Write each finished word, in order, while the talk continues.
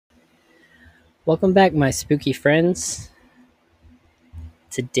Welcome back, my spooky friends.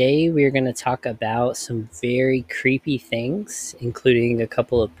 Today we are going to talk about some very creepy things, including a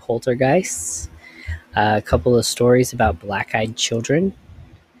couple of poltergeists, a couple of stories about black eyed children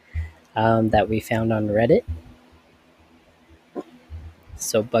that we found on Reddit.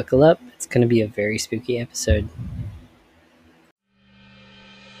 So, buckle up, it's going to be a very spooky episode.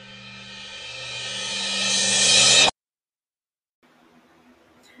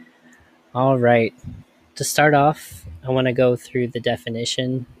 All right, to start off, I want to go through the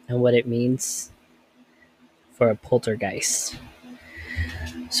definition and what it means for a poltergeist.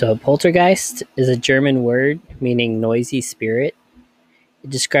 So, a poltergeist is a German word meaning noisy spirit. It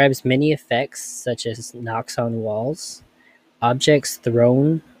describes many effects such as knocks on walls, objects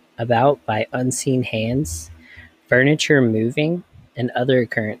thrown about by unseen hands, furniture moving, and other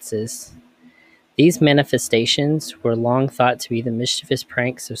occurrences. These manifestations were long thought to be the mischievous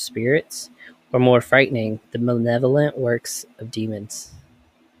pranks of spirits, or more frightening, the malevolent works of demons.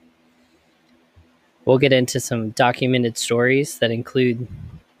 We'll get into some documented stories that include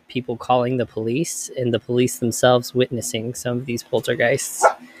people calling the police and the police themselves witnessing some of these poltergeists.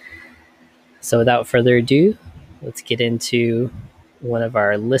 So, without further ado, let's get into one of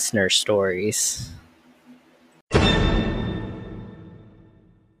our listener stories.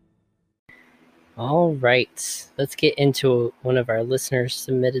 All right, let's get into one of our listeners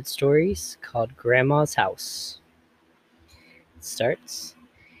submitted stories called Grandma's House. It starts.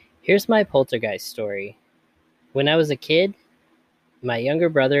 Here's my poltergeist story. When I was a kid, my younger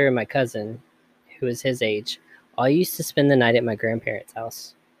brother and my cousin, who was his age, all used to spend the night at my grandparents'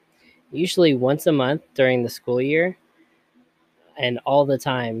 house. Usually once a month during the school year, and all the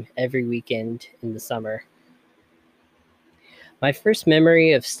time every weekend in the summer. My first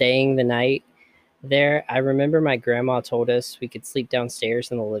memory of staying the night there, I remember my grandma told us we could sleep downstairs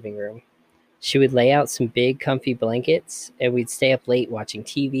in the living room. She would lay out some big, comfy blankets, and we'd stay up late watching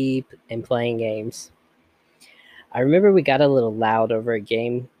TV and playing games. I remember we got a little loud over a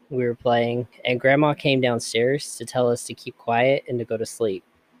game we were playing, and Grandma came downstairs to tell us to keep quiet and to go to sleep.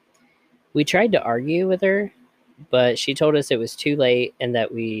 We tried to argue with her, but she told us it was too late and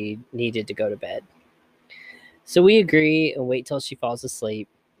that we needed to go to bed. So we agree and wait till she falls asleep,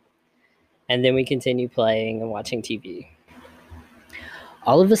 and then we continue playing and watching TV.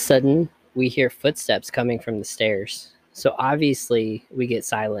 All of a sudden, we hear footsteps coming from the stairs. So obviously, we get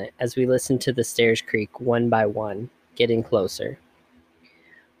silent as we listen to the stairs creak one by one, getting closer.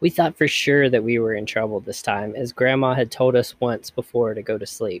 We thought for sure that we were in trouble this time, as Grandma had told us once before to go to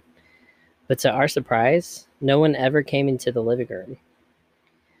sleep. But to our surprise, no one ever came into the living room.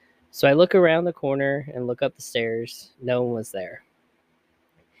 So I look around the corner and look up the stairs. No one was there.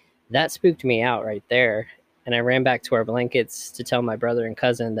 That spooked me out right there, and I ran back to our blankets to tell my brother and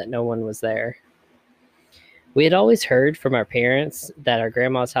cousin that no one was there. We had always heard from our parents that our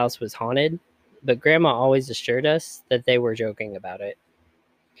grandma's house was haunted, but Grandma always assured us that they were joking about it.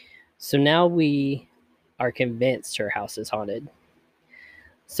 So now we are convinced her house is haunted.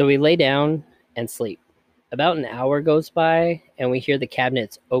 So we lay down and sleep. About an hour goes by, and we hear the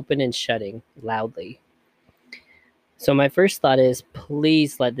cabinets open and shutting loudly. So my first thought is,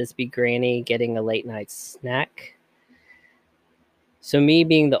 please let this be Granny getting a late night snack. So me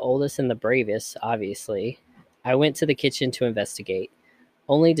being the oldest and the bravest, obviously, I went to the kitchen to investigate,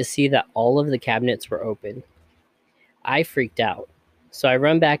 only to see that all of the cabinets were open. I freaked out, so I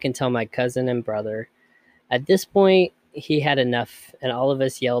run back and tell my cousin and brother. At this point, he had enough, and all of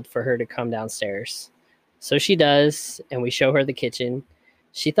us yelled for her to come downstairs. So she does, and we show her the kitchen.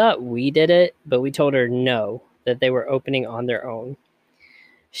 She thought we did it, but we told her no, that they were opening on their own.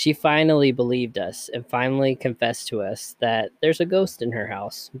 She finally believed us and finally confessed to us that there's a ghost in her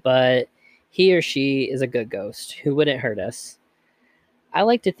house, but he or she is a good ghost who wouldn't hurt us. I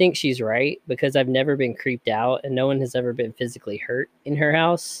like to think she's right because I've never been creeped out and no one has ever been physically hurt in her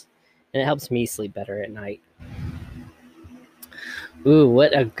house, and it helps me sleep better at night. Ooh,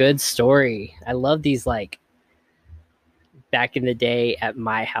 what a good story. I love these like back in the day at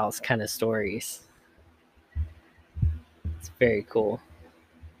my house kind of stories. It's very cool.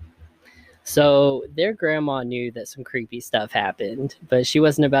 So their grandma knew that some creepy stuff happened, but she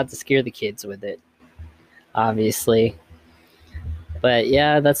wasn't about to scare the kids with it, obviously. But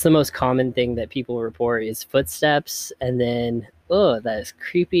yeah, that's the most common thing that people report is footsteps, and then, oh, that is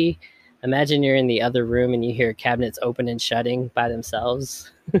creepy. Imagine you're in the other room and you hear cabinets open and shutting by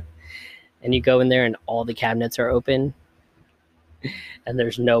themselves, and you go in there and all the cabinets are open, and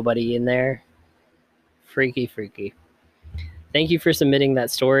there's nobody in there. Freaky, freaky. Thank you for submitting that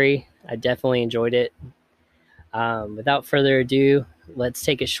story. I definitely enjoyed it. Without further ado, let's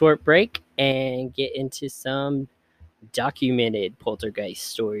take a short break and get into some documented poltergeist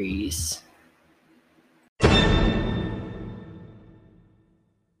stories.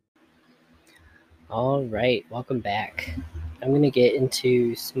 All right, welcome back. I'm going to get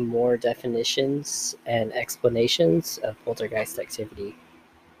into some more definitions and explanations of poltergeist activity.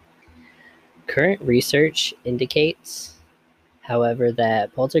 Current research indicates, however,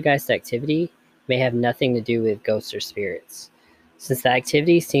 that poltergeist activity may have nothing to do with ghosts or spirits. Since the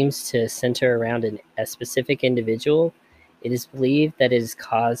activity seems to center around a specific individual, it is believed that it is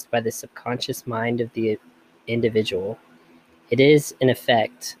caused by the subconscious mind of the individual. It is, in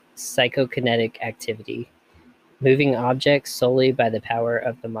effect, psychokinetic activity, moving objects solely by the power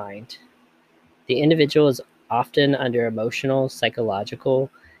of the mind. The individual is often under emotional,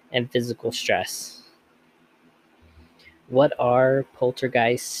 psychological, and physical stress. What are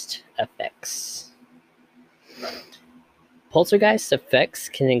poltergeist effects? Poltergeist effects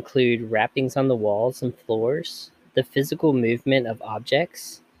can include rappings on the walls and floors, the physical movement of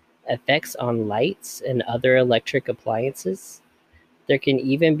objects, effects on lights and other electric appliances. There can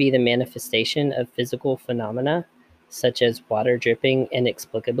even be the manifestation of physical phenomena, such as water dripping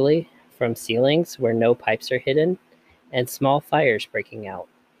inexplicably from ceilings where no pipes are hidden, and small fires breaking out.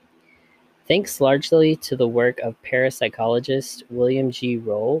 Thanks largely to the work of parapsychologist William G.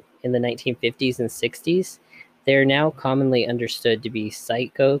 Roll in the 1950s and 60s, they are now commonly understood to be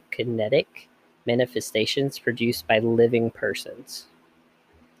psychokinetic manifestations produced by living persons.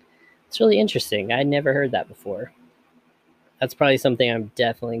 It's really interesting. I'd never heard that before. That's probably something I'm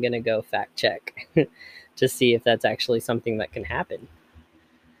definitely going to go fact check to see if that's actually something that can happen.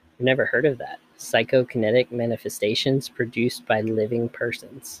 I've never heard of that. Psychokinetic manifestations produced by living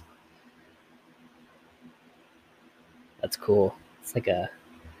persons. That's cool. It's like a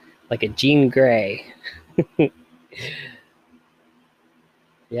Jean Grey.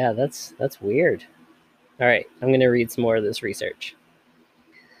 Yeah, that's weird. All right, I'm going to read some more of this research.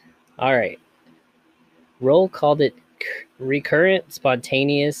 All right. Roll called it recurrent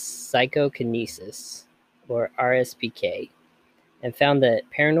spontaneous psychokinesis, or RSPK, and found that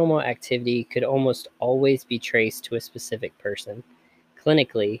paranormal activity could almost always be traced to a specific person,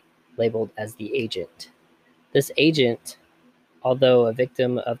 clinically labeled as the agent. This agent, although a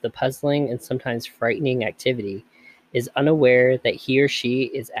victim of the puzzling and sometimes frightening activity, is unaware that he or she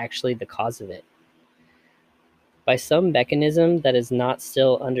is actually the cause of it. By some mechanism that is not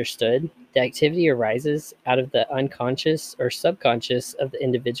still understood, the activity arises out of the unconscious or subconscious of the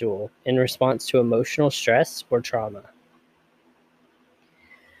individual in response to emotional stress or trauma.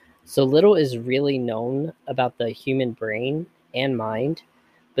 So little is really known about the human brain and mind,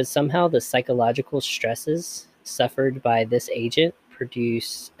 but somehow the psychological stresses suffered by this agent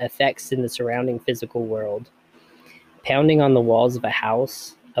produce effects in the surrounding physical world. Pounding on the walls of a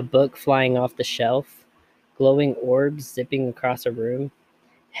house, a book flying off the shelf, glowing orbs zipping across a room,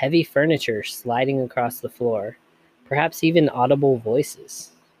 heavy furniture sliding across the floor, perhaps even audible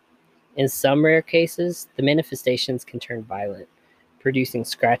voices. In some rare cases, the manifestations can turn violent, producing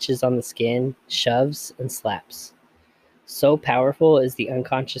scratches on the skin, shoves, and slaps. So powerful is the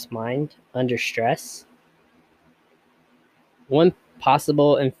unconscious mind under stress. One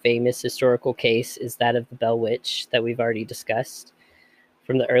possible and famous historical case is that of the Bell Witch that we've already discussed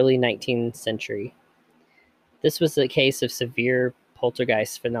from the early 19th century. This was a case of severe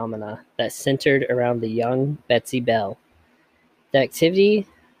poltergeist phenomena that centered around the young Betsy Bell. The activity,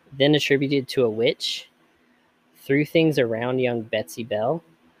 then attributed to a witch, threw things around young Betsy Bell,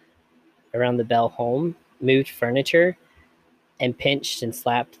 around the Bell home, moved furniture, and pinched and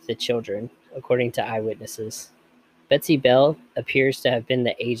slapped the children, according to eyewitnesses. Betsy Bell appears to have been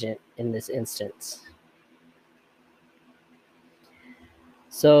the agent in this instance.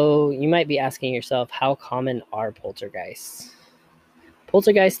 So you might be asking yourself, how common are poltergeists?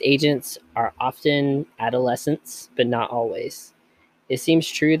 Poltergeist agents are often adolescents, but not always. It seems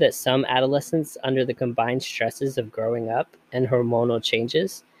true that some adolescents, under the combined stresses of growing up and hormonal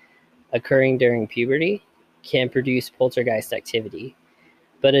changes occurring during puberty, can produce poltergeist activity.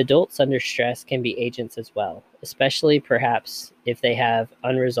 But adults under stress can be agents as well, especially perhaps if they have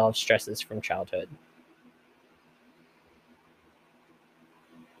unresolved stresses from childhood.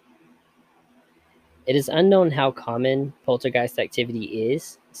 It is unknown how common poltergeist activity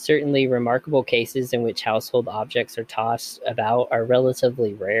is. Certainly, remarkable cases in which household objects are tossed about are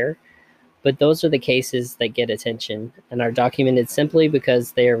relatively rare, but those are the cases that get attention and are documented simply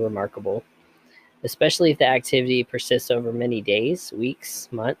because they are remarkable, especially if the activity persists over many days, weeks,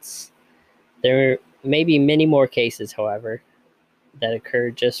 months. There may be many more cases, however, that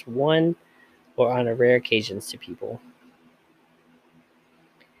occur just one or on a rare occasions to people.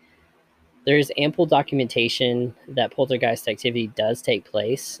 There is ample documentation that poltergeist activity does take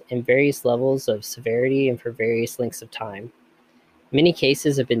place in various levels of severity and for various lengths of time. Many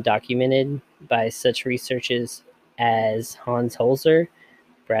cases have been documented by such researchers as Hans Holzer,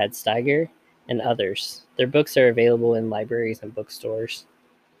 Brad Steiger, and others. Their books are available in libraries and bookstores.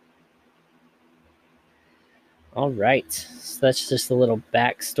 All right, so that's just a little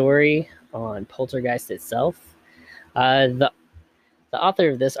backstory on poltergeist itself. The author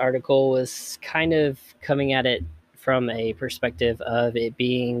of this article was kind of coming at it from a perspective of it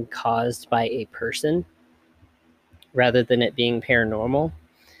being caused by a person rather than it being paranormal.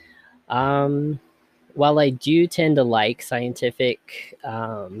 Um, while I do tend to like scientific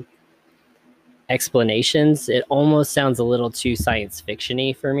explanations, it almost sounds a little too science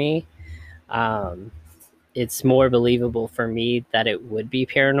fiction-y for me. Um, it's more believable for me that it would be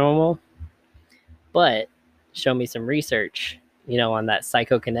paranormal, but show me some research, on that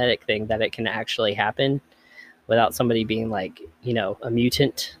psychokinetic thing that it can actually happen without somebody being like, a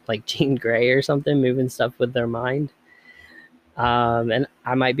mutant like Jean Grey or something, moving stuff with their mind. And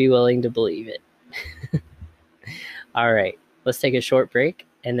I might be willing to believe it. All right, let's take a short break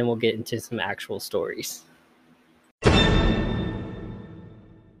and then we'll get into some actual stories.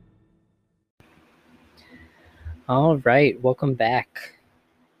 All right, welcome back.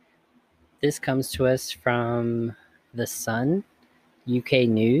 This comes to us from The Sun, UK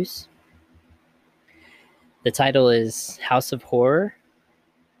News. The title is House of Horror.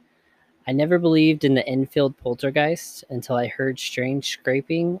 I never believed in the Enfield poltergeist until I heard strange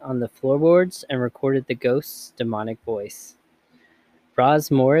scraping on the floorboards and recorded the ghost's demonic voice.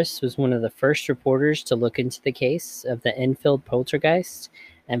 Roz Morris was one of the first reporters to look into the case of the Enfield poltergeist,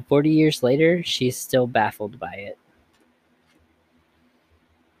 and 40 years later, she's still baffled by it.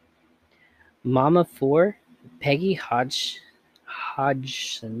 Mama 4, Peggy Hodgson,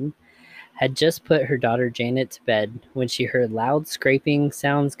 had just put her daughter Janet to bed when she heard loud scraping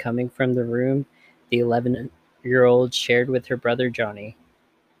sounds coming from the room the 11-year-old shared with her brother Johnny.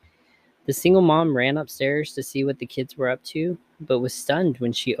 The single mom ran upstairs to see what the kids were up to, but was stunned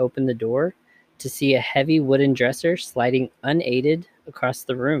when she opened the door to see a heavy wooden dresser sliding unaided across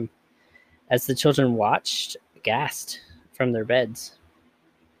the room as the children watched, aghast, from their beds.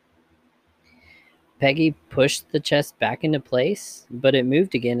 Peggy pushed the chest back into place, but it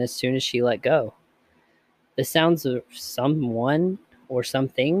moved again as soon as she let go. The sounds of someone or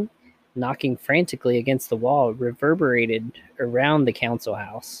something knocking frantically against the wall reverberated around the council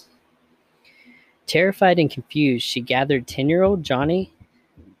house. Terrified and confused, she gathered 10-year-old Johnny,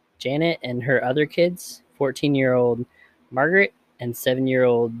 Janet, and her other kids, 14-year-old Margaret and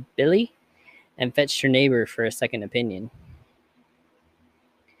 7-year-old Billy, and fetched her neighbor for a second opinion.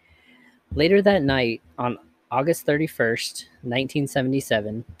 Later that night, on August 31st,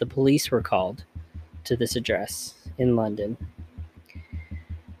 1977, the police were called to this address in London,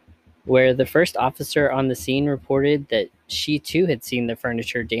 where the first officer on the scene reported that she too had seen the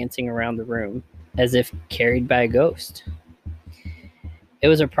furniture dancing around the room, as if carried by a ghost. It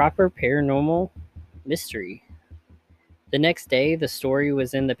was a proper paranormal mystery. The next day, the story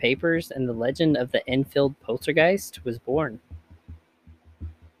was in the papers and the legend of the Enfield poltergeist was born.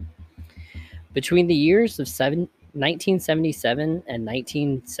 Between the years of 1977 and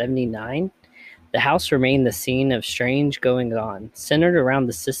 1979, the house remained the scene of strange goings-on, centered around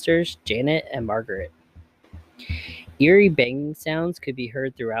the sisters, Janet and Margaret. Eerie banging sounds could be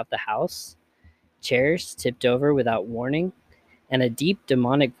heard throughout the house, chairs tipped over without warning, and a deep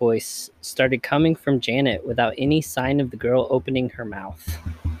demonic voice started coming from Janet without any sign of the girl opening her mouth.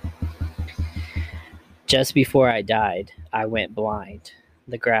 Just before I died, I went blind.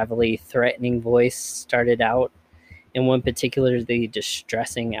 The gravelly, threatening voice started out in one particularly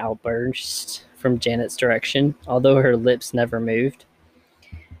distressing outburst from Janet's direction, although her lips never moved.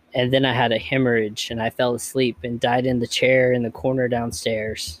 And then I had a hemorrhage, and I fell asleep and died in the chair in the corner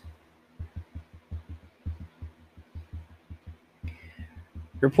downstairs.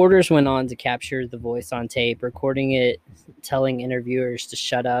 Reporters went on to capture the voice on tape, recording it, telling interviewers to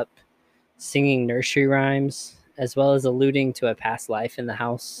shut up, singing nursery rhymes, as well as alluding to a past life in the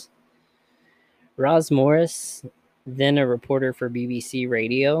house. Roz Morris, then a reporter for BBC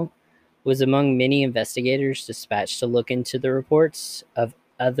Radio, was among many investigators dispatched to look into the reports of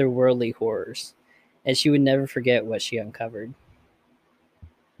otherworldly horrors, and she would never forget what she uncovered.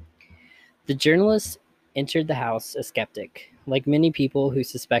 The journalist entered the house a skeptic, like many people who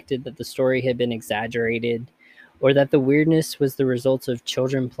suspected that the story had been exaggerated or that the weirdness was the result of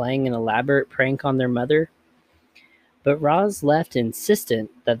children playing an elaborate prank on their mother. But Roz left insistent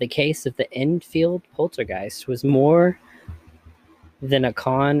that the case of the Enfield poltergeist was more than a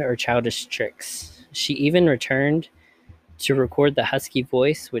con or childish tricks. She even returned to record the husky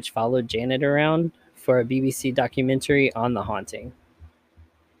voice which followed Janet around for a BBC documentary on the haunting.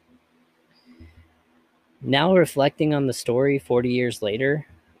 Now reflecting on the story 40 years later,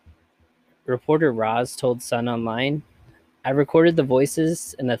 reporter Roz told Sun Online, I recorded the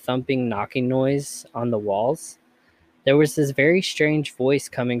voices and the thumping knocking noise on the walls. There was this very strange voice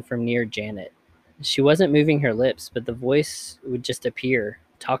coming from near Janet. She wasn't moving her lips, but the voice would just appear,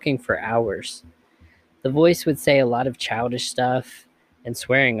 talking for hours. The voice would say a lot of childish stuff and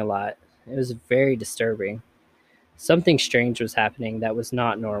swearing a lot. It was very disturbing. Something strange was happening that was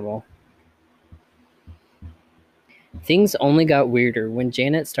not normal. Things only got weirder when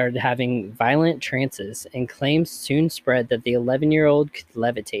Janet started having violent trances, and claims soon spread that the 11-year-old could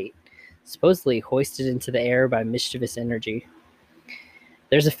levitate, supposedly hoisted into the air by mischievous energy.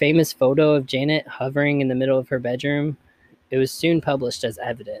 There's a famous photo of Janet hovering in the middle of her bedroom. It was soon published as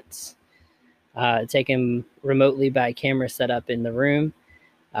evidence, taken remotely by a camera set up in the room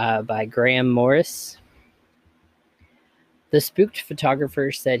by Graham Morris. The spooked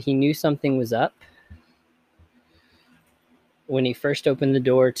photographer said he knew something was up when he first opened the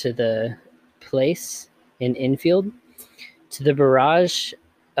door to the place in Enfield, to the barrage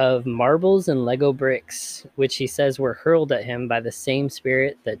of marbles and Lego bricks, which he says were hurled at him by the same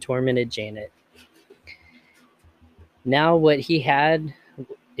spirit that tormented Janet. Now what he had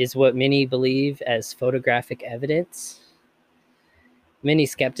is what many believe as photographic evidence. Many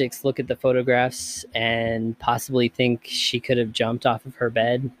skeptics look at the photographs and possibly think she could have jumped off of her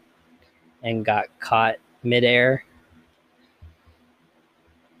bed and got caught midair.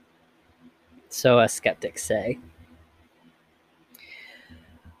 So us skeptics say.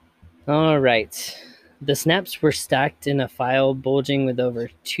 All right. The snaps were stacked in a file bulging with over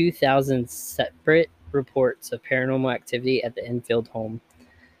 2,000 separate reports of paranormal activity at the Enfield home,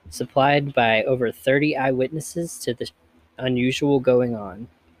 supplied by over 30 eyewitnesses to the unusual going on.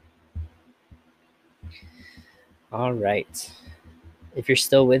 All right. If you're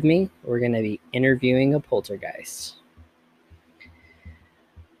still with me, we're going to be interviewing a poltergeist.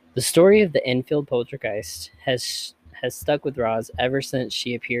 The story of the Enfield poltergeist has stuck with Roz ever since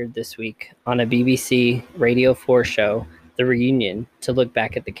she appeared this week on a BBC Radio 4 show, The Reunion, to look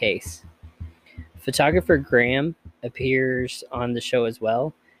back at the case. Photographer Graham appears on the show as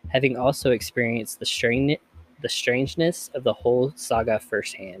well, having also experienced the strangeness of the whole saga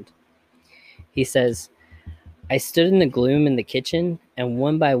firsthand. He says, I stood in the gloom in the kitchen, and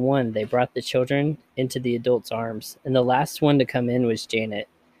one by one they brought the children into the adults' arms, and the last one to come in was Janet.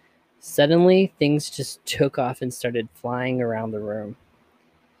 Suddenly, things just took off and started flying around the room.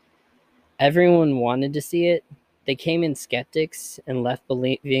 Everyone wanted to see it. They came in skeptics and left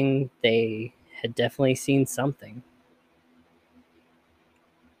believing they had definitely seen something.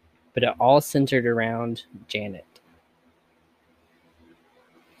 But it all centered around Janet.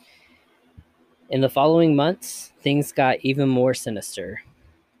 In the following months, things got even more sinister.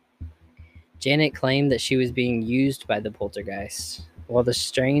 Janet claimed that she was being used by the poltergeist, while the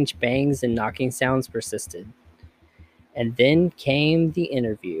strange bangs and knocking sounds persisted. And then came the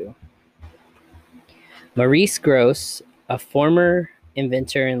interview. Maurice Grosse, a former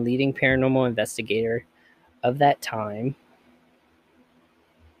inventor and leading paranormal investigator of that time,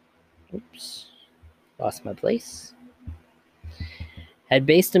 lost my place, had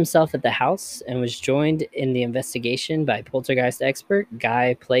based himself at the house and was joined in the investigation by poltergeist expert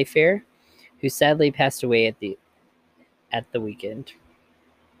Guy Playfair, who sadly passed away at the weekend.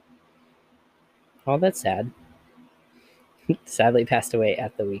 Oh, that's sad. Sadly passed away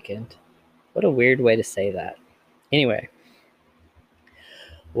at the weekend. What a weird way to say that. Anyway,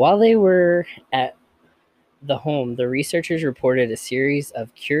 while they were at the home, the researchers reported a series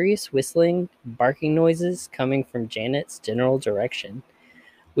of curious whistling, barking noises coming from Janet's general direction,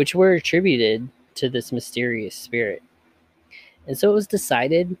 which were attributed to this mysterious spirit. And so it was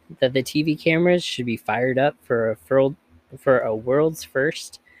decided that the TV cameras should be fired up for a world's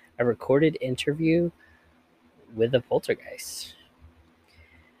first, a recorded interview with a poltergeist.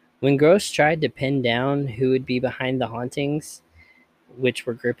 When Grosse tried to pin down who would be behind the hauntings, which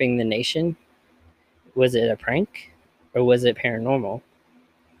were gripping the nation, was it a prank or was it paranormal?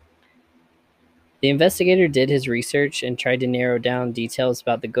 The investigator did his research and tried to narrow down details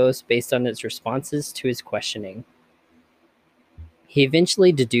about the ghost based on its responses to his questioning. He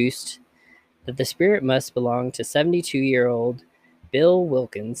eventually deduced that the spirit must belong to 72-year-old Bill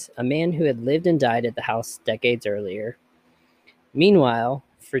Wilkins, a man who had lived and died at the house decades earlier. Meanwhile,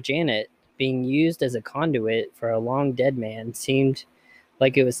 for Janet, being used as a conduit for a long dead man seemed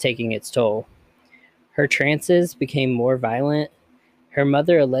like it was taking its toll. Her trances became more violent, Her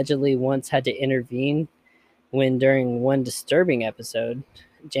mother allegedly once had to intervene when, during one disturbing episode,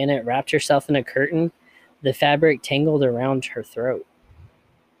 Janet wrapped herself in a curtain, the fabric tangled around her throat.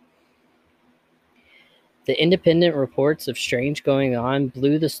 The independent reports of strange going on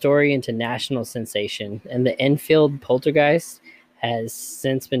blew the story into national sensation, and the Enfield poltergeist has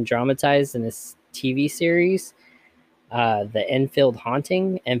since been dramatized in a TV series, The Enfield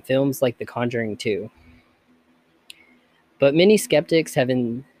Haunting, and films like The Conjuring 2. But many skeptics have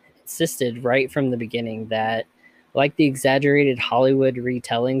insisted right from the beginning that, like the exaggerated Hollywood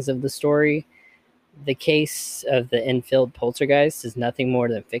retellings of the story, the case of the Enfield poltergeist is nothing more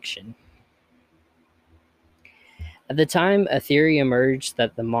than fiction. At the time, a theory emerged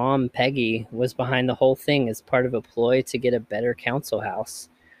that the mom, Peggy, was behind the whole thing as part of a ploy to get a better council house,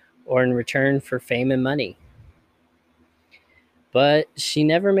 or in return for fame and money. But she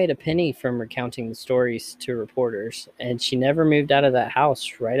never made a penny from recounting the stories to reporters, and she never moved out of that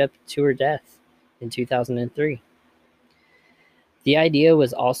house right up to her death in 2003. The idea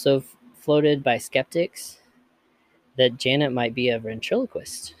was also floated by skeptics that Janet might be a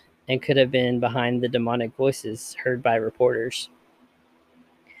ventriloquist and could have been behind the demonic voices heard by reporters.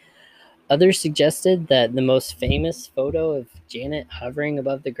 Others suggested that the most famous photo of Janet hovering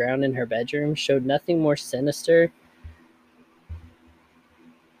above the ground in her bedroom showed nothing more sinister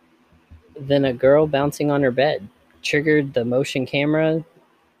than a girl bouncing on her bed, triggered the motion camera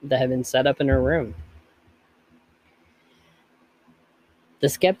that had been set up in her room. The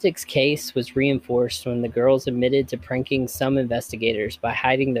skeptics' case was reinforced when the girls admitted to pranking some investigators by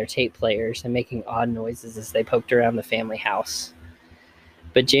hiding their tape players and making odd noises as they poked around the family house.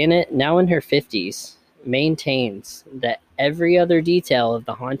 But Janet, now in her 50s, maintains that every other detail of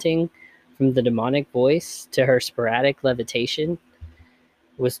the haunting, from the demonic voice to her sporadic levitation,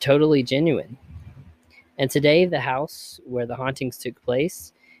 was totally genuine. And today, the house where the hauntings took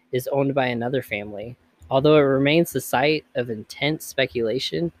place is owned by another family, although it remains the site of intense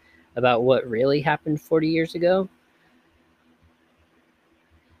speculation about what really happened 40 years ago.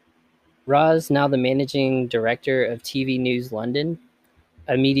 Roz, now the managing director of TV News London,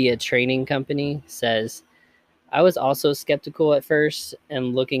 a media training company, says, "I was also skeptical at first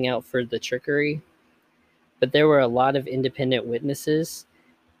and looking out for the trickery, but there were a lot of independent witnesses,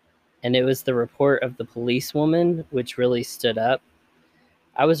 and it was the report of the policewoman which really stood up.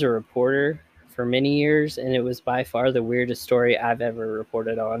 I was a reporter for many years, and it was by far the weirdest story I've ever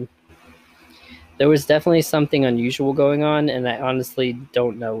reported on. There was definitely something unusual going on, and I honestly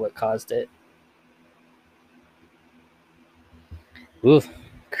don't know what caused it." Oof,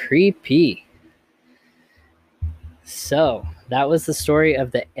 creepy. So, that was the story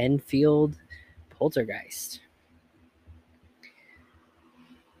of the Enfield poltergeist.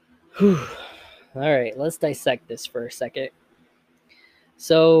 Whew. All right, let's dissect this for a second.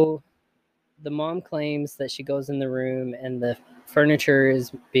 So, the mom claims that she goes in the room and the furniture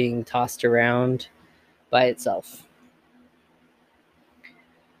is being tossed around by itself.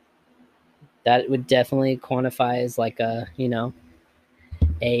 That would definitely quantify as like a,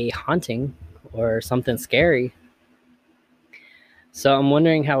 a haunting or something scary. So I'm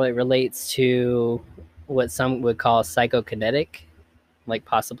wondering how it relates to what some would call psychokinetic, like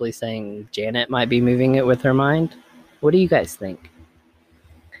possibly saying Janet might be moving it with her mind. What do you guys think?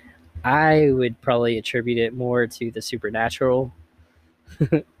 I would probably attribute it more to the supernatural,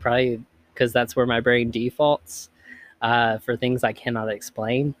 probably because that's where my brain defaults for things I cannot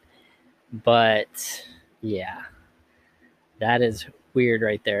explain. But yeah, that is weird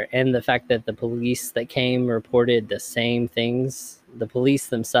right there. And the fact that the police that came reported the same things, the police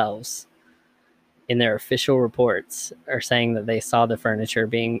themselves in their official reports are saying that they saw the furniture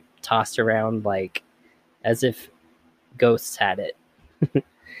being tossed around like as if ghosts had it.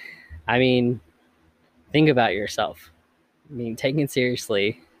 I mean, think about yourself. I mean, taken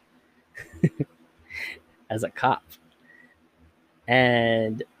seriously as a cop.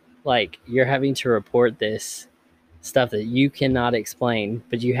 And like you're having to report this stuff that you cannot explain,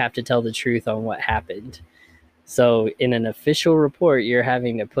 but you have to tell the truth on what happened. So in an official report, you're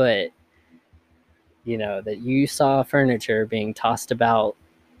having to put, that you saw furniture being tossed about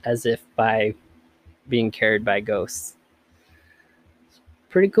as if by being carried by ghosts.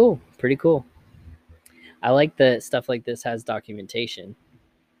 Pretty cool. Pretty cool. I like that stuff like this has documentation.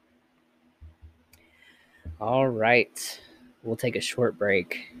 All right. We'll take a short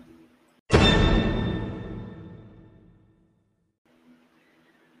break.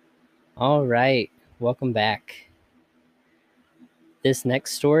 All right. Welcome back. This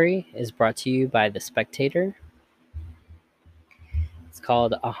next story is brought to you by The Spectator. It's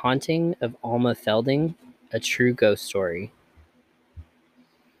called A Haunting of Alma Felding, a True Ghost Story.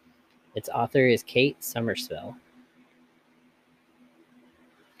 Its author is Kate Somersville.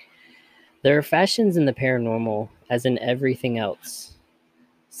 There are fashions in the paranormal, as in everything else.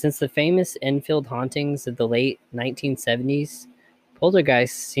 Since the famous Enfield hauntings of the late 1970s,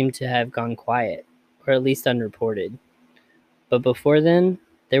 poltergeists seem to have gone quiet, or at least unreported. But before then,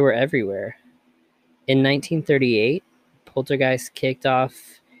 they were everywhere. In 1938, poltergeists kicked off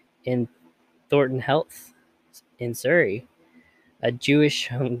in Thornton Heath in Surrey. A Jewish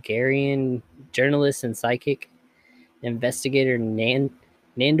Hungarian journalist and psychic investigator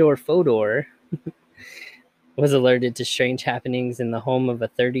Nandor Fodor was alerted to strange happenings in the home of a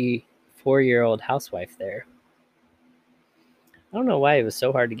 34-year-old housewife there. I don't know why it was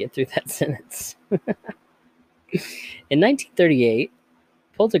so hard to get through that sentence. In 1938,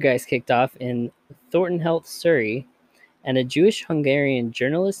 poltergeist kicked off in Thornton Heath, Surrey, and a Jewish Hungarian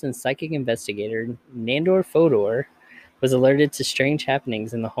journalist and psychic investigator, Nandor Fodor, was alerted to strange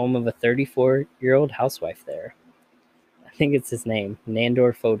happenings in the home of a 34-year-old housewife there. I think it's his name,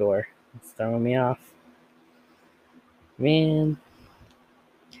 Nandor Fodor. It's throwing me off. Man.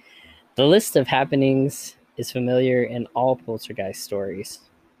 The list of happenings is familiar in all poltergeist stories.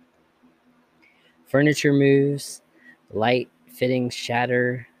 Furniture moves, light fittings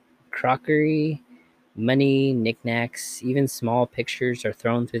shatter, crockery, money, knickknacks, even small pictures are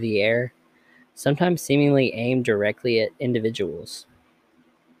thrown through the air, sometimes seemingly aimed directly at individuals.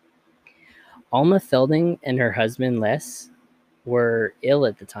 Alma Felding and her husband Les were ill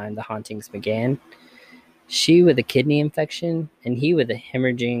at the time the hauntings began. She with a kidney infection, and he with a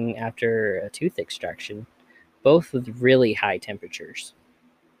hemorrhaging after a tooth extraction, both with really high temperatures.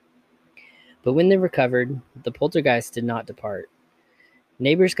 But when they recovered, the poltergeist did not depart.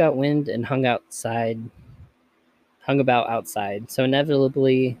 Neighbors got wind and hung about outside, so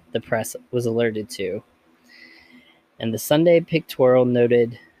inevitably the press was alerted to. And the Sunday Pictorial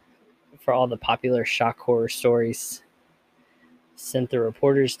noted for all the popular shock horror stories sent the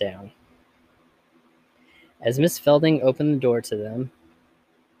reporters down. As Miss Felding opened the door to them,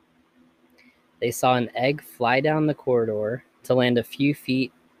 they saw an egg fly down the corridor to land a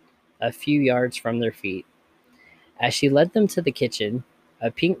few yards from their feet. As she led them to the kitchen, a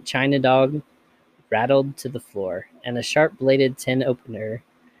pink china dog rattled to the floor, and a sharp-bladed tin opener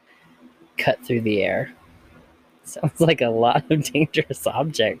cut through the air. Sounds like a lot of dangerous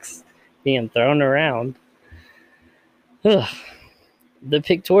objects being thrown around. Ugh. The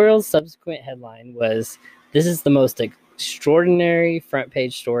pictorial's subsequent headline was, "This is the most extraordinary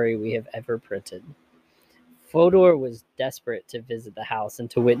front-page story we have ever printed." Fodor was desperate to visit the house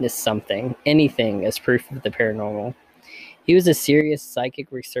and to witness something, anything, as proof of the paranormal. He was a serious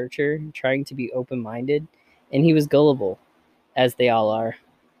psychic researcher, trying to be open-minded, and he was gullible, as they all are.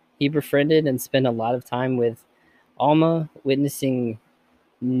 He befriended and spent a lot of time with Alma, witnessing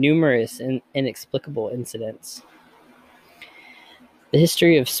numerous and inexplicable incidents. The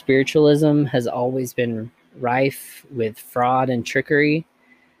history of spiritualism has always been rife with fraud and trickery,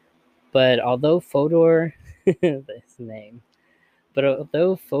 but although Fodor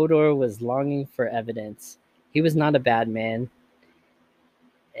was longing for evidence, he was not a bad man,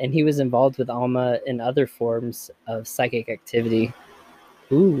 and he was involved with Alma in other forms of psychic activity.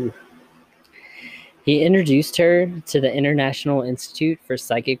 Ooh. He introduced her to the International Institute for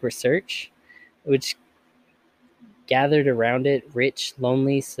Psychic Research, which gathered around it rich,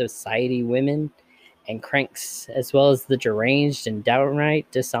 lonely society women and cranks, as well as the deranged and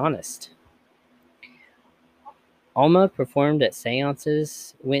downright dishonest. Alma performed at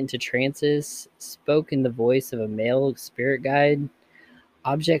seances, went into trances, spoke in the voice of a male spirit guide.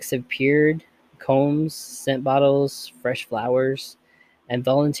 Objects appeared, combs, scent bottles, fresh flowers, and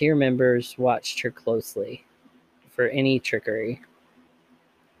volunteer members watched her closely for any trickery.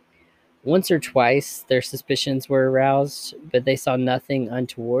 Once or twice, their suspicions were aroused, but they saw nothing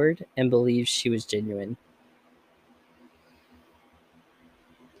untoward and believed she was genuine.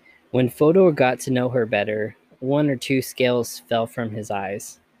 When Fodor got to know her better, 1 or 2 scales fell from his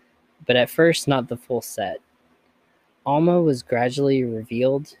eyes, but at first not the full set. Alma was gradually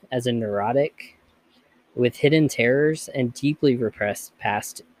revealed as a neurotic with hidden terrors and deeply repressed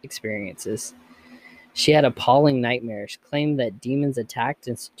past experiences. She had appalling nightmares, claimed that demons attacked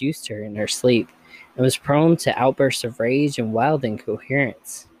and seduced her in her sleep, and was prone to outbursts of rage and wild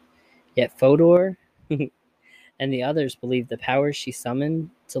incoherence. Yet Fodor and the others believed the powers she summoned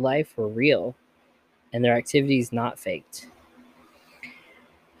to life were real, and their activities not faked.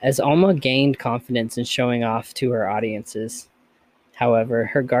 As Alma gained confidence in showing off to her audiences, however,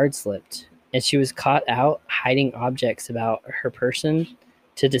 her guard slipped, and she was caught out hiding objects about her person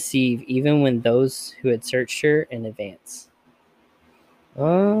to deceive even when those who had searched her in advance.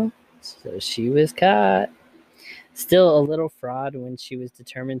 So she was caught. Still a little fraud when she was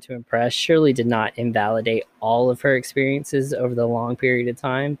determined to impress, Shirley did not invalidate all of her experiences over the long period of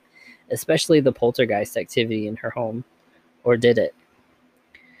time, especially the poltergeist activity in her home. Or did it?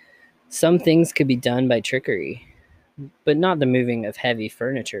 Some things could be done by trickery, but not the moving of heavy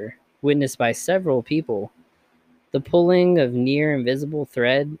furniture, witnessed by several people. The pulling of near invisible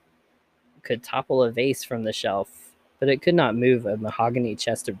thread could topple a vase from the shelf, but it could not move a mahogany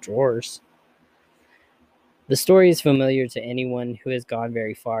chest of drawers. The story is familiar to anyone who has gone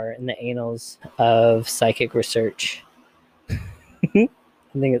very far in the annals of psychic research. I think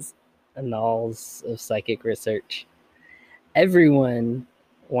it's annals of psychic research. Everyone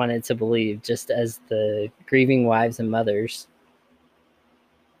wanted to believe, just as the grieving wives and mothers,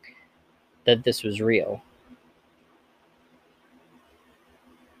 that this was real.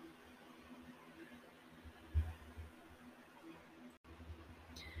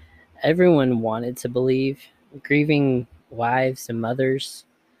 Everyone wanted to believe, grieving wives and mothers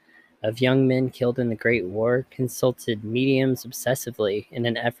of young men killed in the Great War consulted mediums obsessively in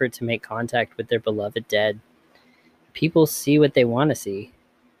an effort to make contact with their beloved dead. People see what they want to see.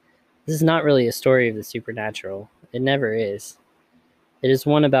 This is not really a story of the supernatural. It never is. It is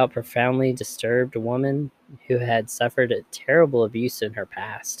one about profoundly disturbed woman who had suffered a terrible abuse in her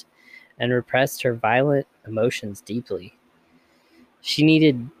past and repressed her violent emotions deeply. She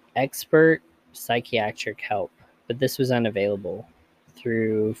needed expert psychiatric help, but this was unavailable.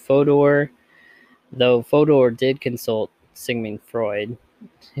 Through Fodor, though Fodor did consult Sigmund Freud,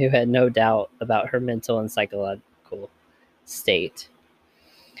 who had no doubt about her mental and psychological state.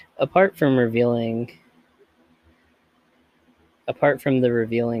 Apart from the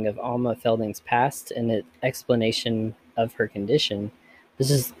revealing of Alma Felding's past and its explanation of her condition,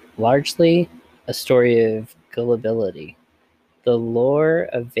 this is largely a story of gullibility, the lure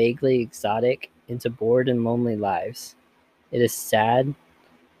of vaguely exotic into bored and lonely lives. It is sad,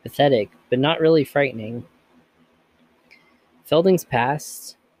 pathetic, but not really frightening. Felding's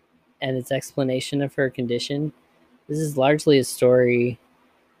past and its explanation of her condition, this is largely a story,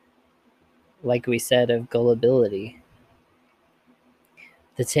 like we said, of gullibility.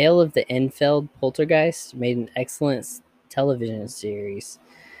 The Tale of the Enfeld Poltergeist made an excellent television series,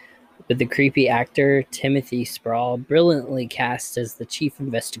 with the creepy actor Timothy Spall brilliantly cast as the chief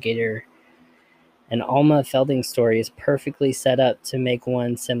investigator. And Alma Felding's story is perfectly set up to make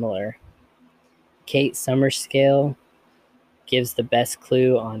one similar. Kate Summerscale gives the best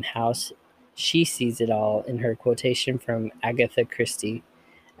clue on how she sees it all in her quotation from Agatha Christie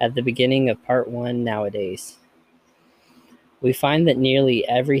at the beginning of part 1 nowadays. We find that nearly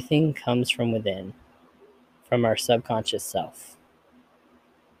everything comes from within, from our subconscious self.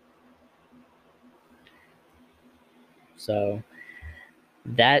 So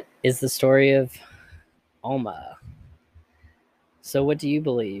that is the story of Alma. So what do you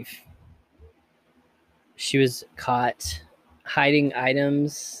believe? She was caught hiding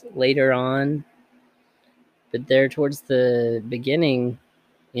items later on, but there towards the beginning,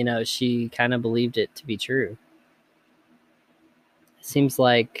 she kind of believed it to be true. It seems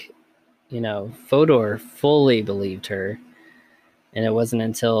like, Fodor fully believed her, and it wasn't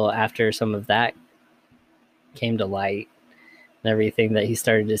until after some of that came to light and everything that he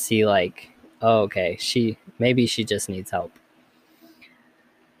started to see, like, oh, okay, maybe she just needs help.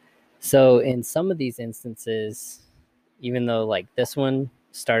 So in some of these instances, even though like this one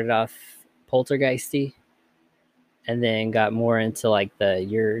started off poltergeisty and then got more into like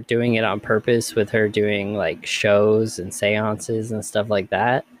you're doing it on purpose with her doing like shows and seances and stuff like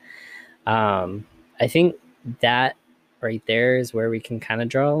that. I think that right there is where we can kind of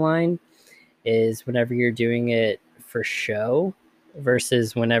draw a line, is whenever you're doing it for show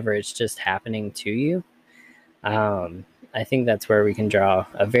versus whenever it's just happening to you. I think that's where we can draw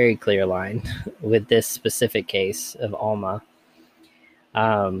a very clear line with this specific case of Alma.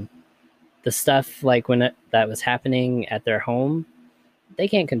 The stuff like that was happening at their home, they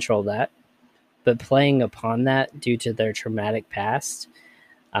can't control that. But playing upon that due to their traumatic past,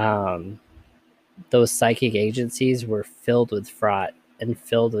 those psychic agencies were filled with fraud and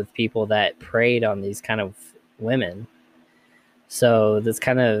filled with people that preyed on these kind of women. So that's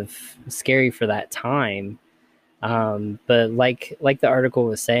kind of scary for that time. But like the article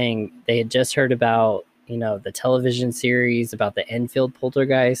was saying, they had just heard about, the television series about the Enfield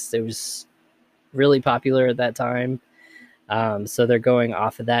poltergeist. It was really popular at that time. So they're going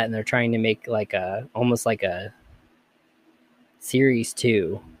off of that and they're trying to make almost like a series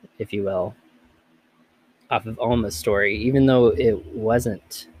 2, if you will, off of Alma's story, even though it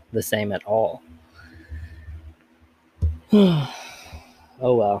wasn't the same at all. Oh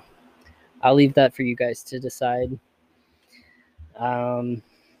well. I'll leave that for you guys to decide.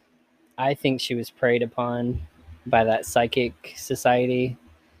 I think she was preyed upon by that psychic society.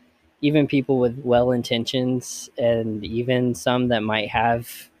 Even people with well intentions, and even some that might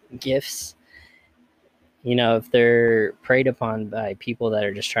have gifts, if they're preyed upon by people that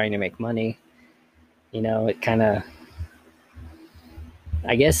are just trying to make money, it kind of,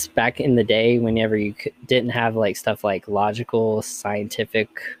 I guess back in the day, whenever you didn't have like stuff like logical, scientific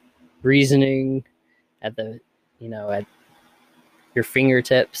reasoning at at your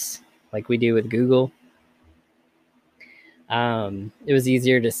fingertips, like we do with Google, it was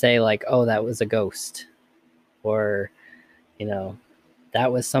easier to say like, oh, that was a ghost, or,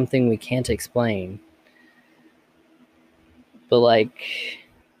 that was something we can't explain. But like,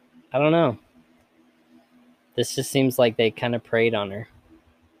 I don't know. This just seems like they kind of preyed on her.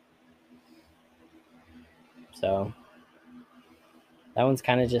 So that one's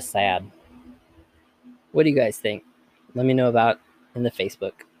kind of just sad. What do you guys think? Let me know about in the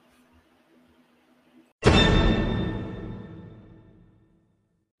Facebook.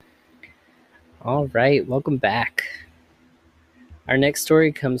 All right, welcome back. Our next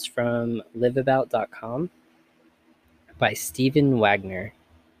story comes from liveabout.com by Stephen Wagner.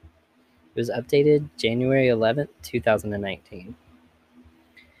 It was updated January 11th, 2019.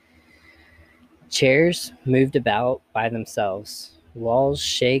 Chairs moved about by themselves. Walls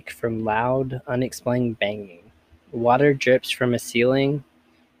shake from loud, unexplained banging. Water drips from a ceiling.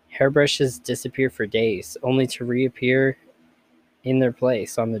 Hairbrushes disappear for days, only to reappear in their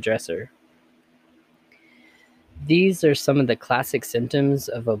place on the dresser. These are some of the classic symptoms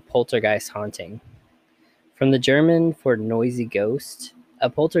of a poltergeist haunting. From the German for noisy ghost, a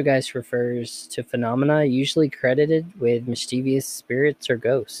poltergeist refers to phenomena usually credited with mischievous spirits or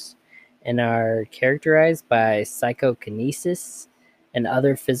ghosts, and are characterized by psychokinesis and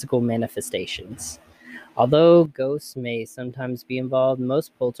other physical manifestations. Although ghosts may sometimes be involved,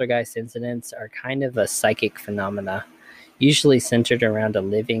 most poltergeist incidents are kind of a psychic phenomena, usually centered around a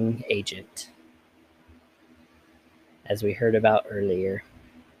living agent, as we heard about earlier.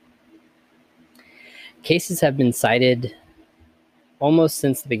 Cases have been cited almost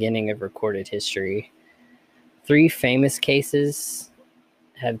since the beginning of recorded history. 3 famous cases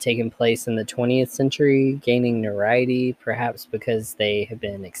have taken place in the 20th century, gaining notoriety perhaps because they have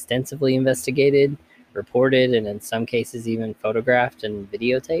been extensively investigated, reported, and in some cases even photographed and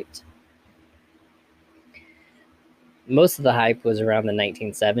videotaped. Most of the hype was around the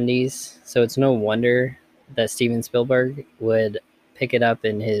 1970s, so it's no wonder that Steven Spielberg would pick it up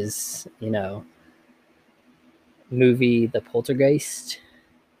in his, movie The Poltergeist,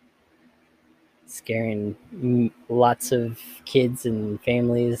 scaring lots of kids and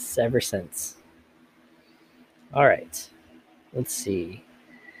families ever since. All right, let's see.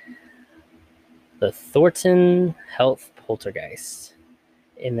 The Thornton Heath Poltergeist.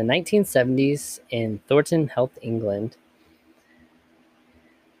 In the 1970s, in Thornton Heath, England,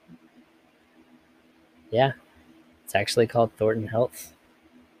 yeah, it's actually called Thornton Heath,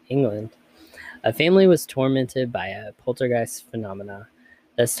 England, a family was tormented by a poltergeist phenomena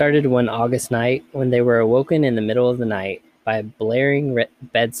that started one August night when they were awoken in the middle of the night by a blaring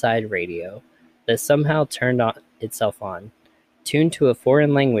bedside radio that somehow turned itself on, tuned to a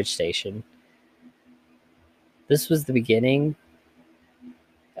foreign language station. This was the beginning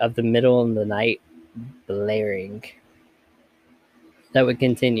of the middle of the night blaring that would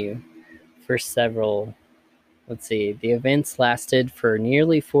continue for several, the events lasted for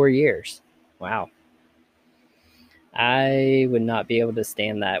nearly 4 years. Wow. I would not be able to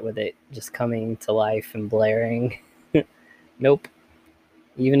stand that with it just coming to life and blaring. Nope.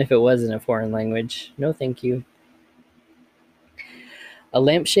 Even if it was in a foreign language, no thank you. A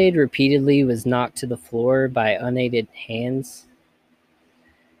lampshade repeatedly was knocked to the floor by unaided hands.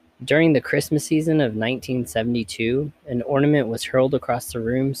 During the Christmas season of 1972, an ornament was hurled across the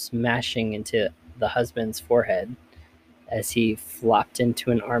room, smashing into the husband's forehead as he flopped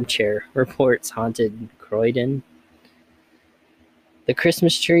into an armchair, reports haunted Croydon. The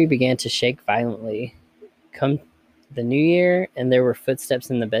Christmas tree began to shake violently. Come the new year, and there were footsteps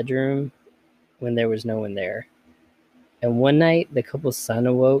in the bedroom when there was no one there. And one night, the couple's son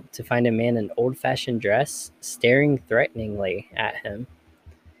awoke to find a man in old-fashioned dress staring threateningly at him.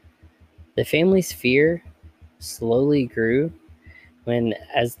 The family's fear slowly grew when,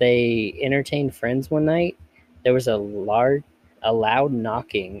 as they entertained friends one night, there was a loud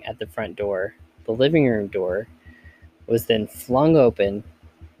knocking at the front door. The living room door was then flung open,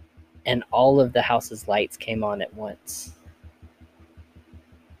 and all of the house's lights came on at once.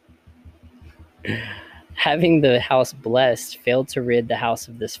 Having the house blessed failed to rid the house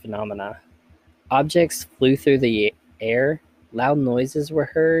of this phenomena. Objects flew through the air, loud noises were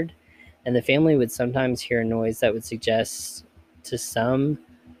heard, and the family would sometimes hear a noise that would suggest to some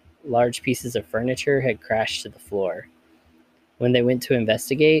large pieces of furniture had crashed to the floor. When they went to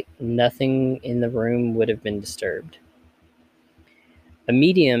investigate, nothing in the room would have been disturbed. A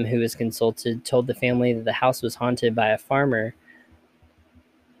medium who was consulted told the family that the house was haunted by a farmer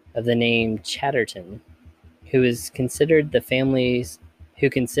of the name Chatterton, who considered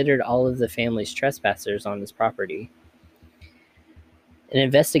all of the family's trespassers on his property. An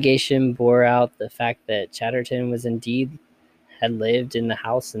investigation bore out the fact that Chatterton had lived in the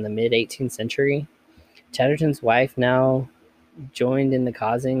house in the mid-18th century. Chatterton's wife now joined in the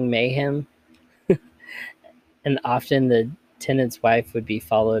causing mayhem, and often the tenant's wife would be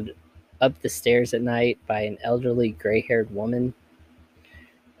followed up the stairs at night by an elderly gray-haired woman.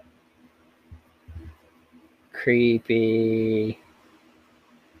 Creepy.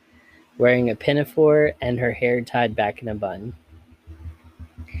 Wearing a pinafore and her hair tied back in a bun.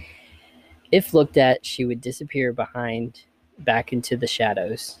 If looked at, she would disappear back into the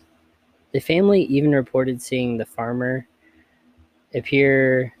shadows. The family even reported seeing the farmer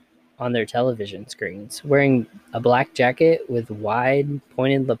appear on their television screens, wearing a black jacket with wide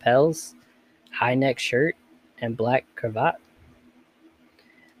pointed lapels, high-neck shirt, and black cravat.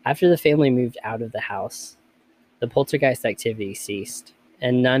 After the family moved out of the house, the poltergeist activity ceased,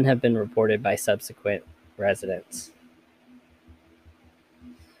 and none have been reported by subsequent residents.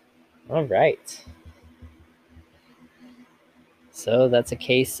 All right. So that's a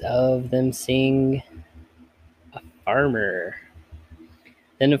case of them seeing a farmer.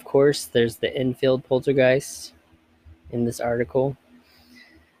 Then, of course, there's the Enfield poltergeist in this article.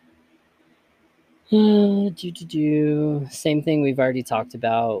 Same thing we've already talked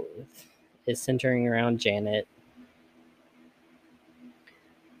about is centering around Janet.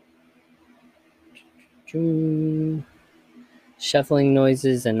 Shuffling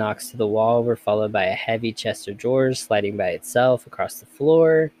noises and knocks to the wall were followed by a heavy chest of drawers sliding by itself across the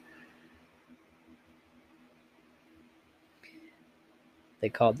floor. They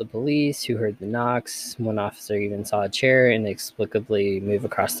called the police, who heard the knocks. One officer even saw a chair inexplicably move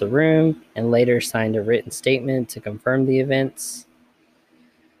across the room and later signed a written statement to confirm the events.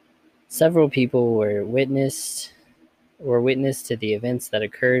 Several people were witness to the events that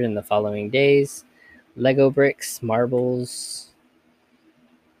occurred in the following days. Lego bricks, marbles,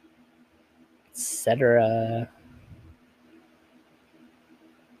 etc.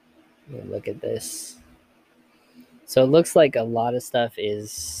 Look at this. So it looks like a lot of stuff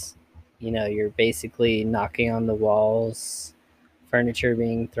is, you're basically knocking on the walls, furniture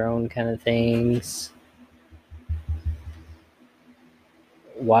being thrown kind of things.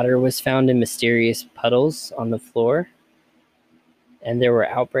 Water was found in mysterious puddles on the floor, and there were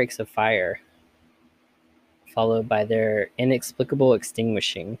outbreaks of fire, followed by their inexplicable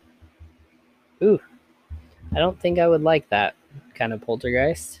extinguishing. Ooh, I don't think I would like that kind of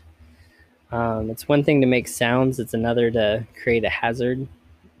poltergeist. It's one thing to make sounds, it's another to create a hazard,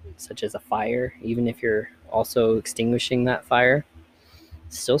 such as a fire, even if you're also extinguishing that fire.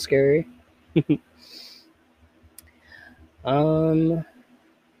 It's still scary.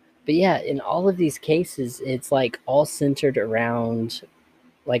 But yeah, in all of these cases, it's like all centered around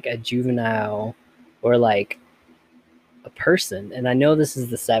like a juvenile or like a person. And I know this is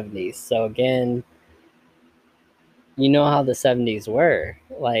the 70s. So again, you know how the 70s were.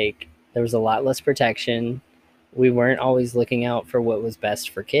 Like, there was a lot less protection. We weren't always looking out for what was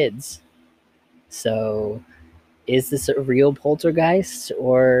best for kids. So is this a real poltergeist,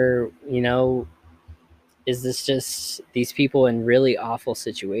 or, is this just these people in really awful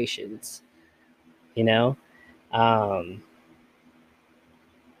situations, and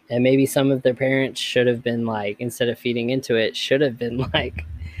maybe some of their parents should have been like, instead of feeding into it, should have been like,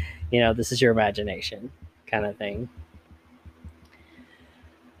 this is your imagination kind of thing.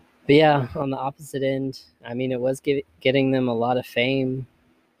 But yeah, on the opposite end, I mean, it was getting them a lot of fame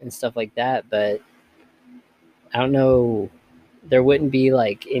and stuff like that, but I don't know, there wouldn't be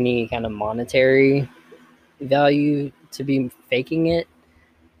like any kind of monetary value to be faking it,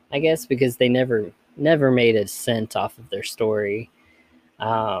 I guess, because they never made a cent off of their story.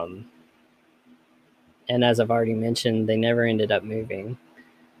 And as I've already mentioned, they never ended up moving.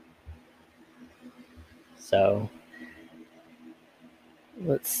 So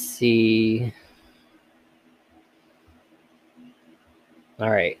let's see. All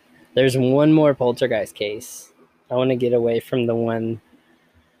right. There's one more poltergeist case. I want to get away from the one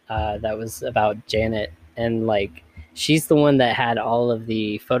that was about Janet. And like, she's the one that had all of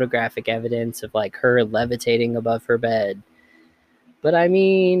the photographic evidence of like her levitating above her bed. But I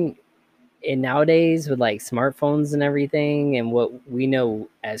mean, And nowadays, with like smartphones and everything, and what we know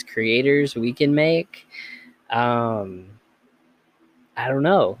as creators we can make, I don't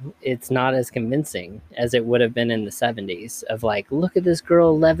know. It's not as convincing as it would have been in the 70s of like, look at this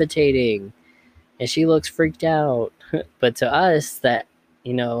girl levitating and she looks freaked out. But to us, that,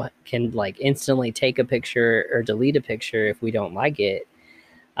 can like instantly take a picture or delete a picture if we don't like it.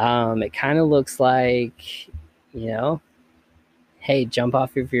 It kind of looks like, you know, hey, jump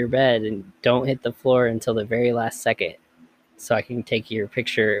off of your bed and don't hit the floor until the very last second so I can take your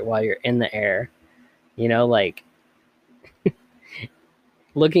picture while you're in the air. Like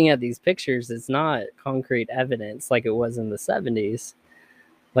looking at these pictures, it's not concrete evidence like it was in the 70s.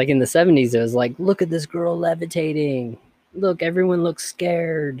 Like in the 70s, it was like, look at this girl levitating. Look, everyone looks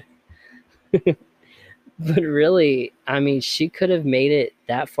scared. But really, I mean, she could have made it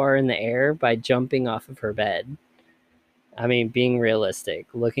that far in the air by jumping off of her bed. I mean, being realistic,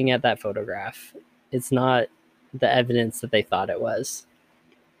 looking at that photograph, it's not the evidence that they thought it was.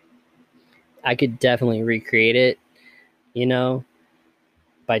 I could definitely recreate it, you know,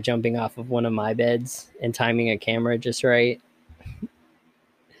 by jumping off of one of my beds and timing a camera just right.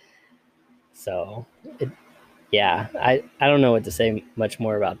 So, yeah, I don't know what to say much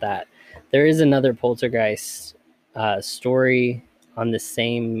more about that. There is another poltergeist story on the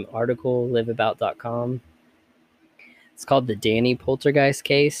same article, liveabout.com. It's called the Danny Poltergeist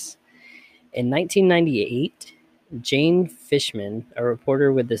Case. In 1998, Jane Fishman, a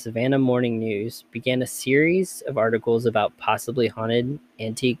reporter with the Savannah Morning News, began a series of articles about a possibly haunted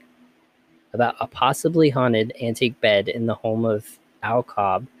antique bed in the home of Al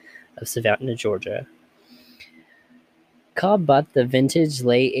Cobb of Savannah, Georgia. Cobb bought the vintage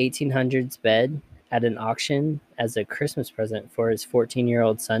late 1800s bed at an auction as a Christmas present for his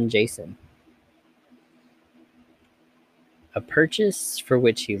 14-year-old son, Jason. A purchase for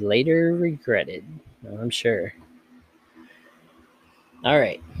which he later regretted, I'm sure. All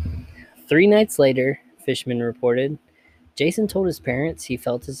right. 3 nights later, Fishman reported, Jason told his parents he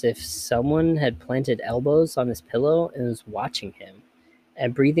felt as if someone had planted elbows on his pillow and was watching him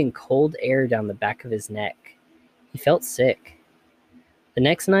and breathing cold air down the back of his neck. He felt sick. The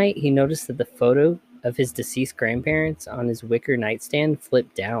next night, he noticed that the photo of his deceased grandparents on his wicker nightstand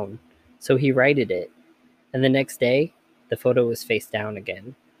flipped down, so he righted it, and the next day, the photo was face down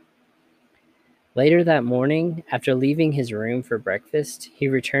again. Later that morning, after leaving his room for breakfast, he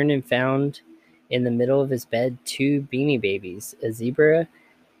returned and found in the middle of his bed 2 Beanie Babies, a zebra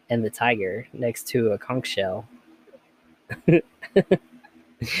and the tiger, next to a conch shell.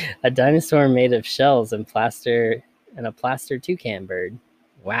 A dinosaur made of shells and a plaster toucan bird.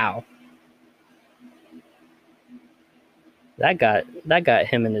 Wow. That got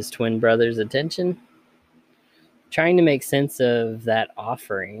him and his twin brother's attention. Trying to make sense of that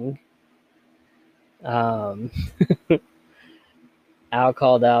offering, Al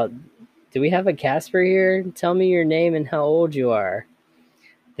called out, "Do we have a Casper here? Tell me your name and how old you are."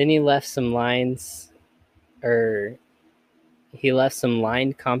 Then he left some lined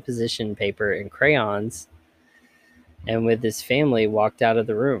composition paper and crayons, and with his family walked out of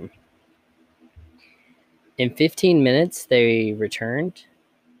the room. In 15 minutes, they returned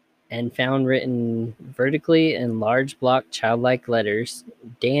and found written vertically in large block childlike letters,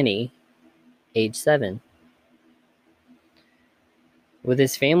 Danny, age 7. With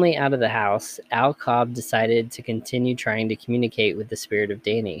his family out of the house, Al Cobb decided to continue trying to communicate with the spirit of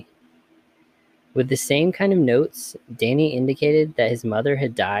Danny. With the same kind of notes, Danny indicated that his mother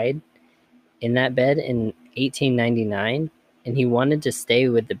had died in that bed in 1899, and he wanted to stay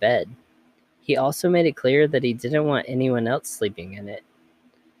with the bed. He also made it clear that he didn't want anyone else sleeping in it.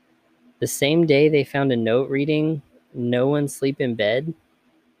 The same day, they found a note reading, "No one sleep in bed.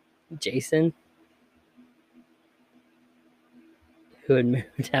 Jason," who had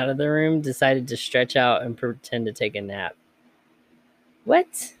moved out of the room, decided to stretch out and pretend to take a nap.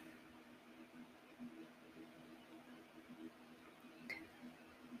 What?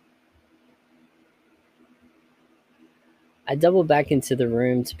 I doubled back into the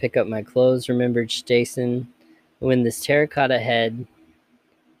room to pick up my clothes, remembered Jason, when this terracotta head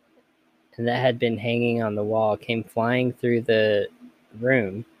that had been hanging on the wall came flying through the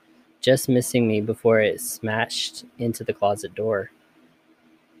room, just missing me before it smashed into the closet door.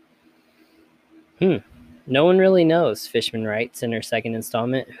 No one really knows, Fishman writes in her second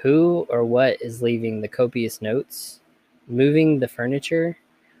installment, who or what is leaving the copious notes, moving the furniture,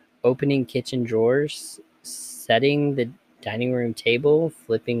 opening kitchen drawers, setting the dining room table,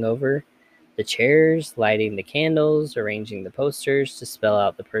 flipping over the chairs, lighting the candles, arranging the posters to spell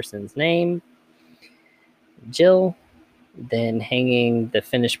out the person's name. Jill, then hanging the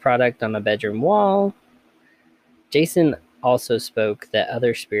finished product on a bedroom wall. Jason also spoke that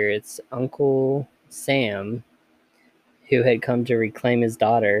other spirits, Uncle Sam, who had come to reclaim his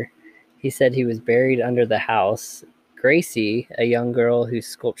daughter, he said he was buried under the house. Gracie, a young girl whose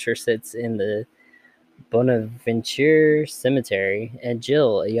sculpture sits in the Bonaventure Cemetery, and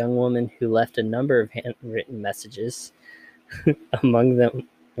Jill, a young woman who left a number of handwritten messages, among them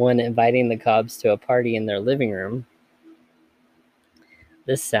one inviting the Cobbs to a party in their living room.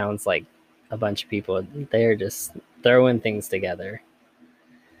 This sounds like a bunch of people. They're just throwing things together.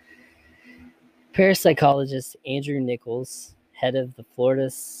 Parapsychologist Andrew Nichols, head of the Florida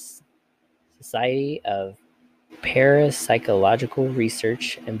Society of Parapsychological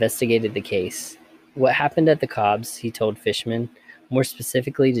Research, investigated the case. What happened at the Cobbs, he told Fishman, more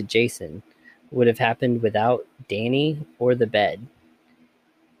specifically to Jason, would have happened without Danny or the bed.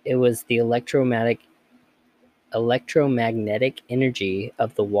 It was the electromagnetic energy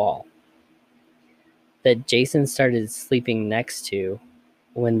of the wall that Jason started sleeping next to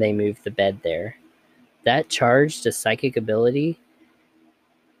when they moved the bed there. That charged a psychic ability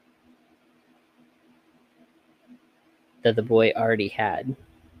that the boy already had.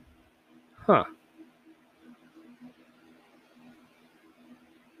 Huh.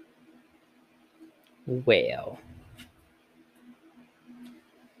 Well,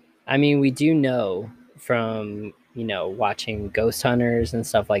 I mean, we do know from, watching Ghost Hunters and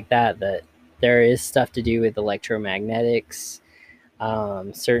stuff like that there is stuff to do with electromagnetics.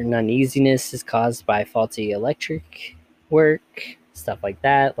 Certain uneasiness is caused by faulty electric work, stuff like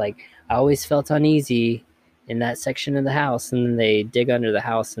that. Like, I always felt uneasy in that section of the house, and then they dig under the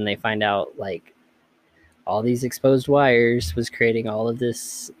house and they find out, like, all these exposed wires was creating all of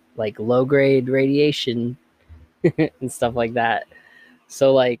this, like, low-grade radiation and stuff like that.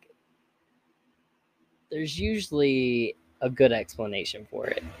 So, like, there's usually a good explanation for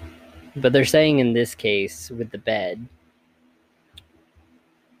it. But they're saying in this case with the bed,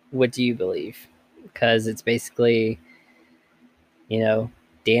 what do you believe? Because it's basically,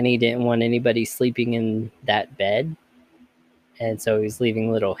 Danny didn't want anybody sleeping in that bed. And so he's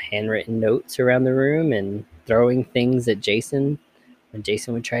leaving little handwritten notes around the room and throwing things at Jason when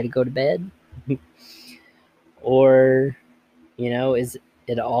Jason would try to go to bed. Or, is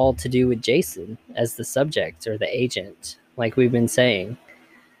it all to do with Jason as the subject or the agent, like we've been saying?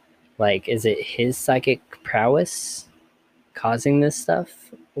 Like, is it his psychic prowess causing this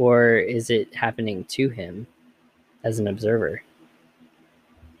stuff, or is it happening to him as an observer?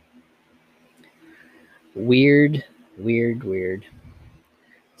 Weird.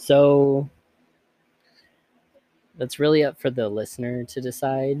 So that's really up for the listener to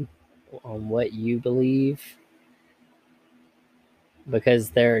decide on what you believe,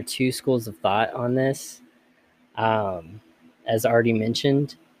 because there are two schools of thought on this. As already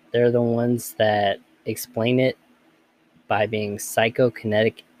mentioned, they're the ones that explain it by being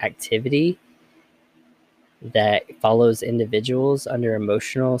psychokinetic activity that follows individuals under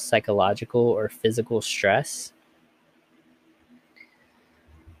emotional, psychological, or physical stress.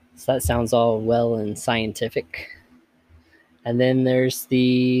 So that sounds all well and scientific. And then there's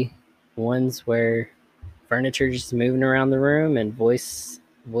the ones where furniture is just moving around the room and voices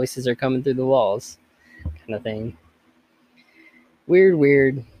are coming through the walls, kind of thing.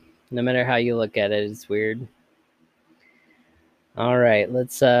 Weird. No matter how you look at it, it's weird. All right,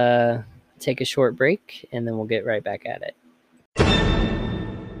 let's take a short break, and then we'll get right back at it.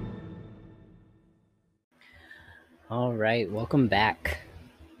 All right, welcome back.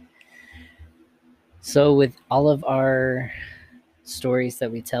 So with all of our stories that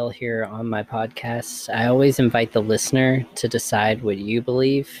we tell here on my podcast, I always invite the listener to decide what you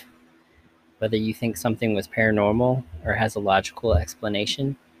believe, whether you think something was paranormal or has a logical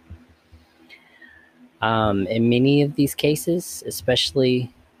explanation. In many of these cases,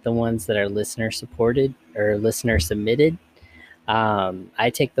 especially the ones that are listener supported or listener submitted,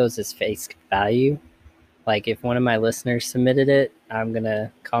 I take those as face value. Like, if one of my listeners submitted it, I'm going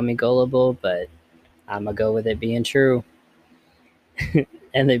to call me gullible, but I'm going to go with it being true.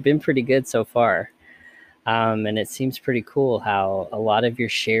 And they've been pretty good so far. And it seems pretty cool how a lot of your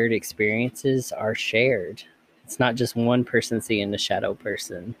shared experiences are shared. It's not just one person seeing the shadow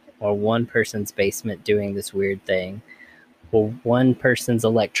person, or one person's basement doing this weird thing, or one person's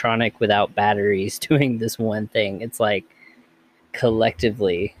electronic without batteries doing this one thing. It's like,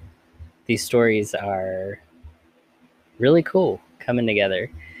 collectively, these stories are really cool coming together.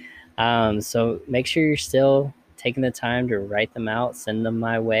 So make sure you're still taking the time to write them out, send them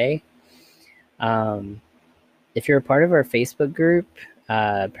my way. If you're a part of our Facebook group,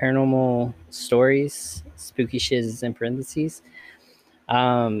 paranormal stories, spooky shiz in parentheses.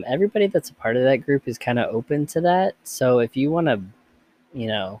 Everybody that's a part of that group is kind of open to that. So if you want to,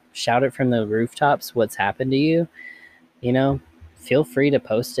 shout it from the rooftops what's happened to you, feel free to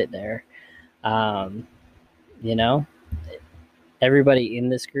post it there. Um, you know, everybody in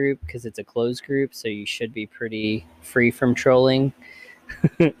this group, because it's a closed group, so you should be pretty free from trolling.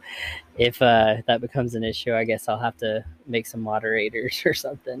 If that becomes an issue, I guess I'll have to make some moderators or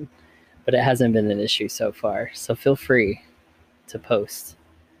something. But it hasn't been an issue so far, so feel free to post.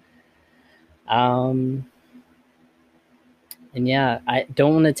 And yeah, I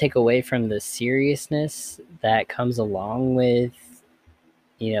don't want to take away from the seriousness that comes along with,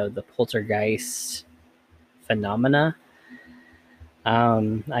 the poltergeist phenomena.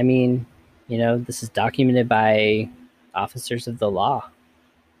 I mean, this is documented by officers of the law.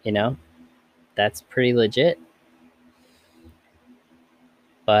 That's pretty legit.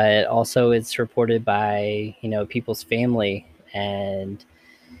 But also it's reported by, people's family and,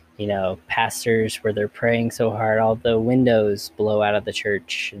 pastors where they're praying so hard all the windows blow out of the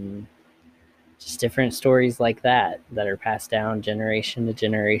church, and just different stories like that are passed down generation to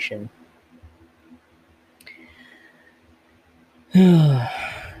generation.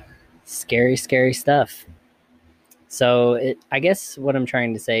 Scary, scary stuff. So I guess what I'm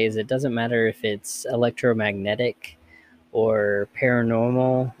trying to say is it doesn't matter if it's electromagnetic or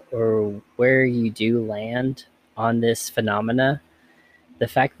paranormal or where you do land on this phenomena. The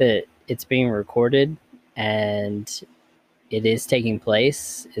fact that it's being recorded and it is taking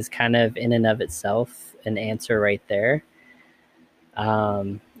place is kind of in and of itself an answer right there.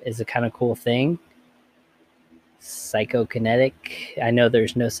 Is a kind of cool thing. Psychokinetic. I know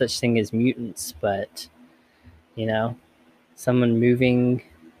there's no such thing as mutants, but someone moving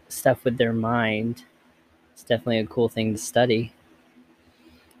stuff with their mind, it's definitely a cool thing to study.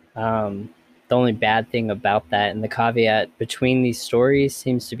 The only bad thing about that, and the caveat between these stories,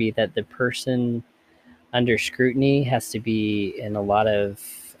 seems to be that the person under scrutiny has to be in a lot of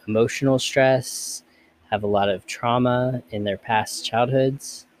emotional stress, have a lot of trauma in their past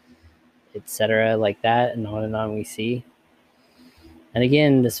childhoods, etc., like that, and on we see. And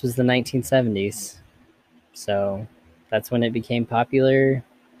again, this was the 1970s, so that's when it became popular.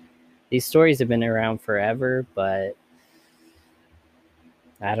 These stories have been around forever, but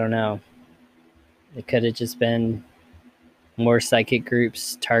I don't know. It could have just been more psychic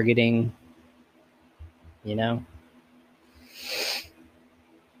groups targeting,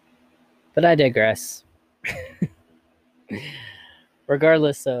 But I digress.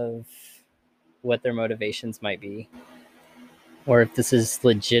 Regardless of what their motivations might be, or if this is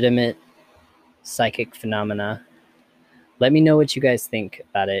legitimate psychic phenomena, let me know what you guys think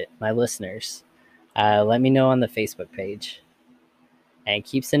about it, my listeners. Let me know on the Facebook page. And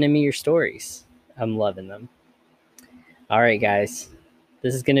keep sending me your stories. I'm loving them. All right, guys.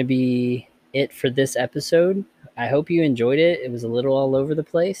 This is going to be it for this episode. I hope you enjoyed it. It was a little all over the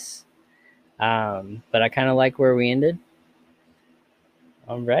place. But I kind of like where we ended.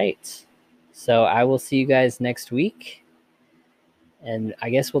 All right. So I will see you guys next week. And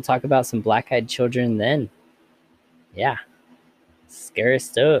I guess we'll talk about some black-eyed children then. Yeah. Scary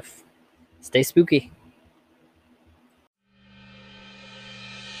stuff. Stay spooky.